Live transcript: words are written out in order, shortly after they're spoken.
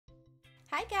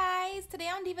Hi guys, today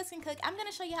on Divas Can Cook, I'm going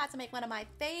to show you how to make one of my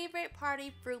favorite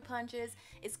party fruit punches.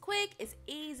 It's quick, it's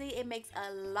easy, it makes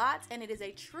a lot, and it is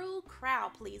a true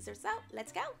crowd pleaser. So,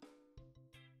 let's go.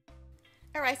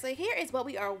 Alright, so here is what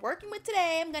we are working with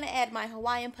today. I'm going to add my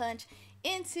Hawaiian punch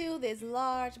into this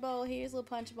large bowl. Here's a little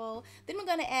punch bowl. Then we're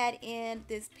going to add in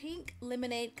this pink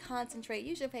lemonade concentrate.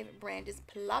 Use your favorite brand. Just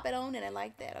plop it on and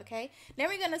like that, okay? Then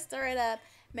we're going to stir it up.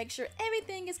 Make sure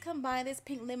everything is combined. This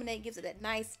pink lemonade gives it a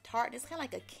nice tartness, kind of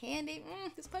like a candy.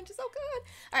 This punch is so good.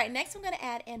 All right, next I'm going to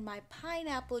add in my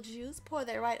pineapple juice. Pour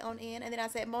that right on in. And then I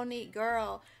said, Monique,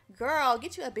 girl,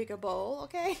 get you a bigger bowl,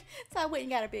 okay? So I went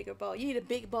and got a bigger bowl. You need a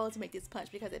big bowl to make this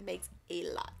punch because it makes a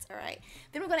lot, all right?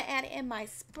 Then we're going to add in my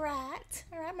Sprite.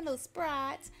 All right, my little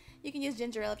Sprite. You can use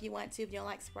ginger ale if you want to, if you don't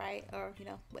like Sprite or,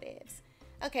 whatevs.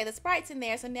 Okay, the Sprite's in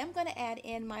there, so now I'm going to add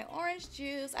in my orange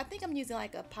juice. I think I'm using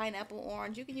like a pineapple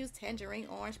orange. You can use tangerine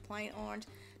orange, plain orange.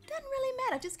 Doesn't really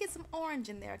matter. Just get some orange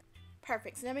in there.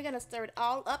 Perfect. So now we're going to stir it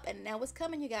all up, and now what's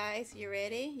coming, you guys? You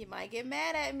ready? You might get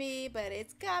mad at me, but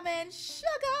it's coming. Sugar!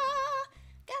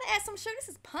 Gotta add some sugar. This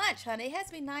is punch, honey. It has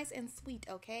to be nice and sweet,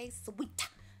 okay? Sweet.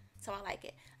 So I like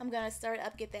it. I'm going to stir it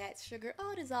up, get that sugar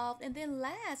all dissolved, and then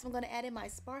last, I'm going to add in my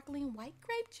sparkling white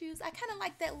grape juice. I kind of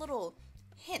like that little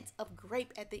hint of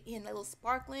grape at the end, a little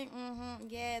sparkling.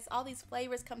 Yes, all these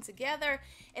flavors come together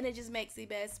and it just makes the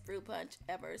best fruit punch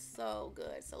ever. So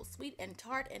good, so sweet and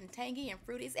tart and tangy and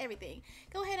fruity. It's everything.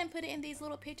 Go ahead and put it in these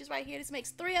little pitchers right here. This makes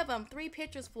 3 of them, 3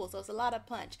 pitchers full, so it's a lot of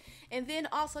punch. And then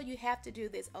also you have to do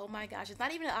this. Oh my gosh, it's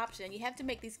not even an option. You have to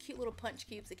make these cute little punch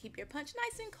cubes to keep your punch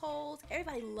nice and cold.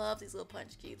 Everybody loves these little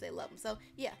punch cubes. They love them. So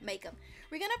yeah, make them.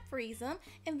 We're gonna freeze them,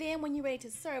 and then when you're ready to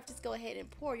serve, just go ahead and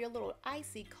pour your little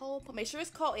icy cold. Make sure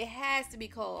it's cold. It has to be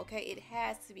cold, okay? It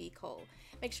has to be cold.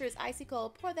 Make sure it's icy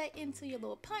cold. Pour that into your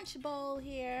little punch bowl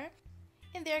here.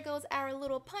 And there goes our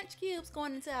little punch cubes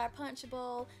going into our punch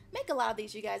bowl. Make a lot of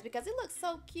these, you guys, because it looks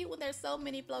so cute when there's so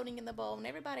many floating in the bowl, and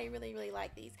everybody really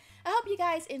like these. I hope you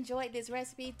guys enjoyed this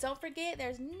recipe. Don't forget,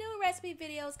 there's new recipe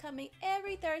videos coming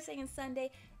every Thursday and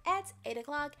Sunday at 8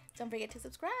 o'clock. Don't forget to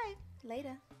subscribe.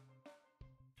 Later.